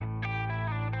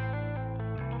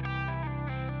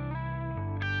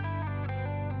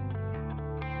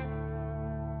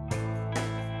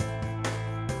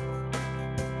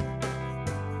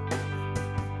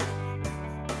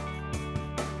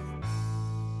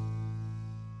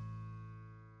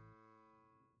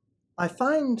I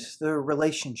find the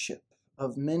relationship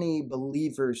of many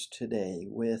believers today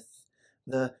with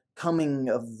the coming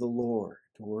of the Lord,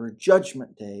 or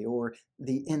Judgment Day, or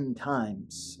the end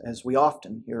times, as we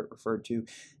often hear it referred to,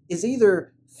 is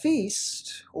either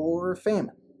feast or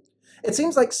famine. It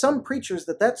seems like some preachers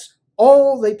that's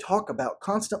all they talk about,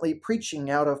 constantly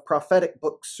preaching out of prophetic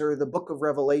books or the book of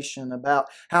Revelation about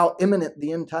how imminent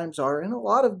the end times are, and a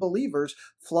lot of believers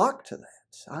flock to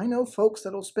that. I know folks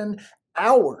that'll spend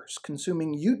hours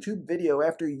consuming YouTube video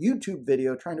after YouTube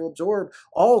video trying to absorb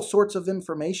all sorts of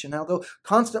information. How they'll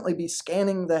constantly be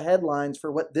scanning the headlines for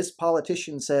what this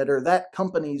politician said or that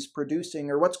company's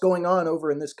producing or what's going on over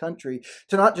in this country,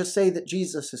 to not just say that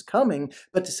Jesus is coming,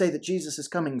 but to say that Jesus is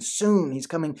coming soon. He's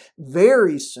coming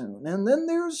very soon. And then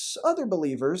there's other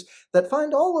believers that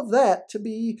find all of that to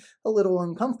be a little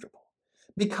uncomfortable,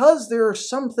 because there are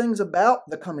some things about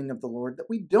the coming of the Lord that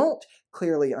we don't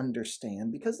clearly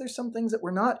understand, because there's some things that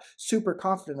we're not super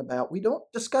confident about. We don't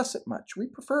discuss it much. We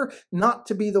prefer not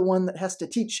to be the one that has to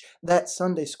teach that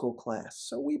Sunday school class.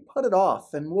 So we put it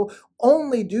off, and we'll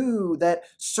only do that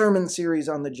sermon series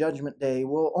on the Judgment Day.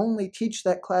 We'll only teach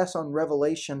that class on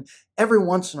Revelation every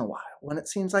once in a while, when it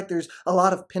seems like there's a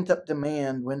lot of pent-up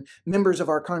demand, when members of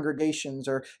our congregations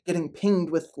are getting pinged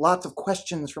with lots of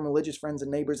questions from religious friends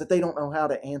and neighbors that they don't know how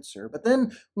to answer. But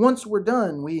then once we're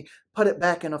done, we put it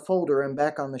back in a folder and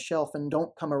back on the shelf and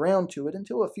don't come around to it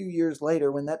until a few years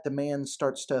later, when that demand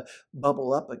starts to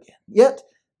bubble up again. Yet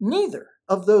neither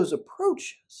of those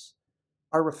approaches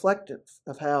are reflective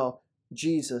of how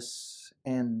Jesus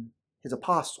and his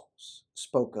apostles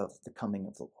spoke of the coming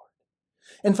of the Lord.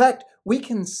 In fact, we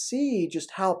can see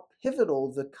just how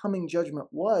pivotal the coming judgment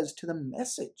was to the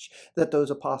message that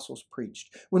those apostles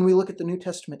preached when we look at the New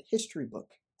Testament history book,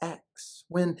 Acts,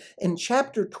 when in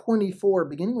chapter 24,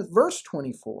 beginning with verse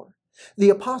 24,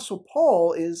 the apostle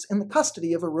Paul is in the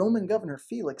custody of a Roman governor,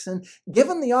 Felix, and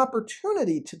given the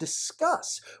opportunity to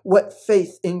discuss what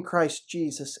faith in Christ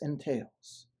Jesus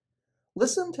entails.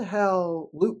 Listen to how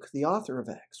Luke, the author of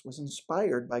Acts, was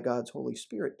inspired by God's Holy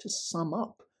Spirit to sum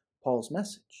up Paul's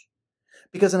message.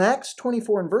 Because in Acts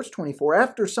 24 and verse 24,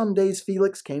 after some days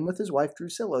Felix came with his wife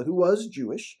Drusilla, who was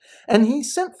Jewish, and he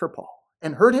sent for Paul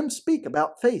and heard him speak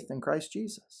about faith in Christ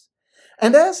Jesus.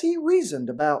 And as he reasoned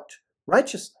about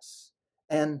righteousness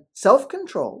and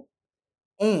self-control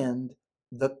and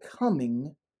the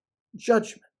coming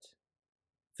judgment,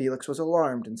 Felix was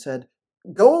alarmed and said,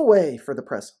 "Go away for the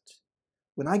present.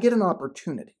 When I get an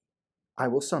opportunity, I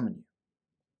will summon you."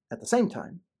 At the same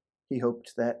time, he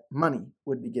hoped that money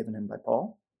would be given him by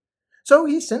Paul. So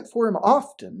he sent for him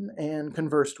often and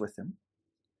conversed with him.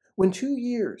 When 2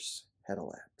 years had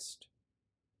elapsed,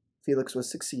 Felix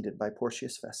was succeeded by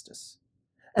Porcius Festus,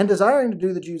 and desiring to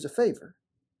do the Jews a favor,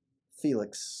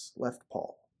 Felix left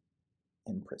Paul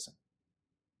in prison.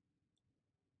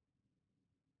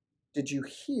 Did you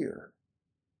hear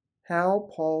how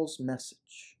Paul's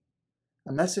message,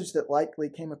 a message that likely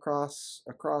came across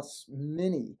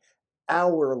many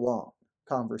hour-long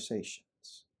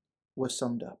conversations, was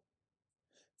summed up?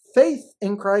 Faith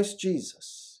in Christ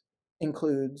Jesus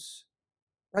includes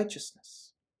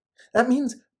righteousness. That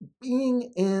means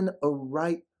being in a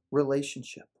right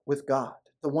relationship with God,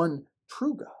 the one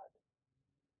true God.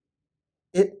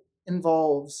 It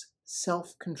involves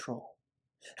self-control.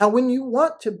 How when you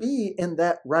want to be in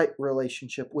that right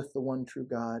relationship with the one true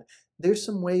God, there's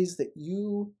some ways that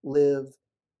you live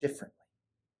differently.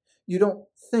 You don't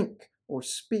think or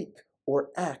speak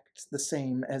or act the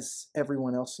same as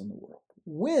everyone else in the world.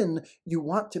 When you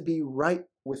want to be right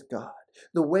with God,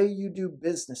 the way you do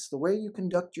business, the way you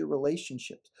conduct your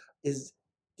relationships is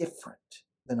different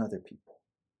than other people.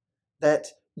 That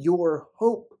your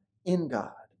hope in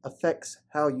God affects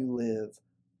how you live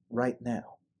right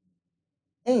now.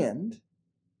 And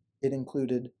it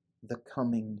included the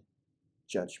coming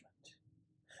judgment.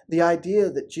 The idea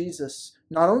that Jesus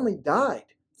not only died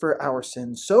for our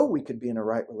sins so we could be in a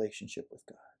right relationship with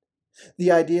God,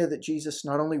 the idea that Jesus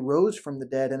not only rose from the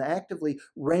dead and actively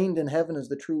reigned in heaven as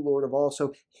the true Lord of all,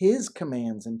 so his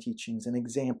commands and teachings and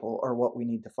example are what we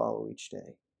need to follow each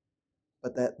day,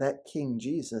 but that King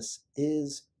Jesus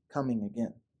is coming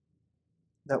again.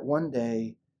 That one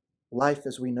day, life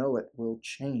as we know it will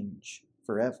change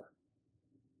forever,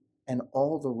 and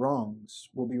all the wrongs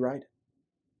will be righted.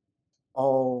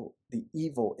 All the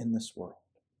evil in this world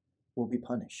will be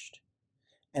punished.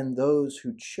 And those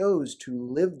who chose to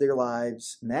live their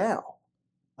lives now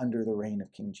under the reign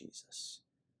of King Jesus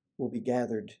will be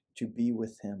gathered to be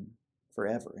with him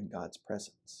forever in God's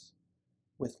presence,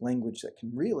 with language that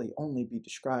can really only be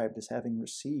described as having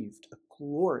received a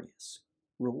glorious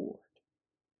reward.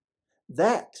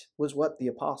 That was what the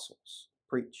apostles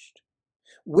preached.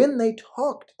 When they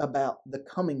talked about the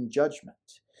coming judgment,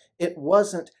 it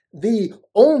wasn't the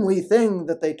only thing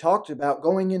that they talked about,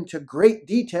 going into great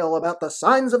detail about the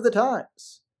signs of the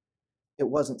times. It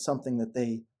wasn't something that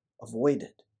they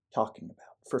avoided talking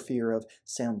about for fear of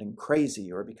sounding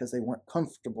crazy or because they weren't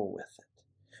comfortable with it,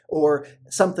 or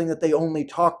something that they only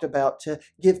talked about to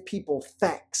give people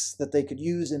facts that they could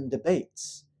use in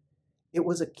debates. It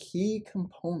was a key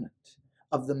component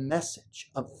of the message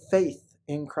of faith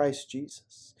in Christ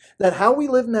Jesus, that how we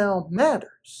live now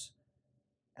matters.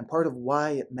 And part of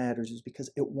why it matters is because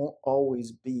it won't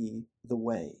always be the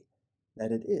way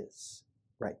that it is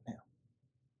right now.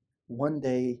 One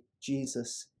day,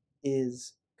 Jesus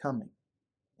is coming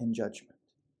in judgment.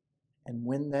 And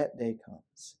when that day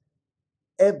comes,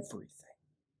 everything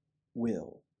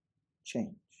will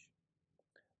change.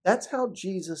 That's how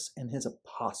Jesus and his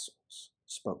apostles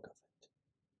spoke of it.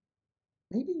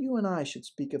 Maybe you and I should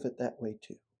speak of it that way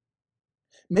too.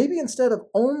 Maybe instead of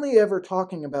only ever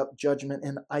talking about judgment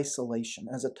in isolation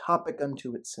as a topic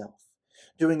unto itself,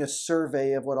 doing a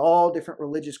survey of what all different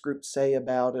religious groups say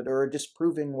about it, or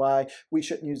disproving why we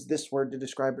shouldn't use this word to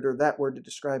describe it or that word to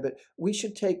describe it, we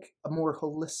should take a more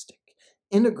holistic,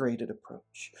 integrated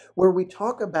approach where we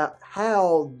talk about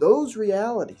how those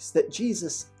realities that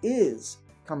Jesus is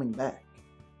coming back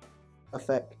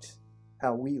affect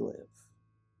how we live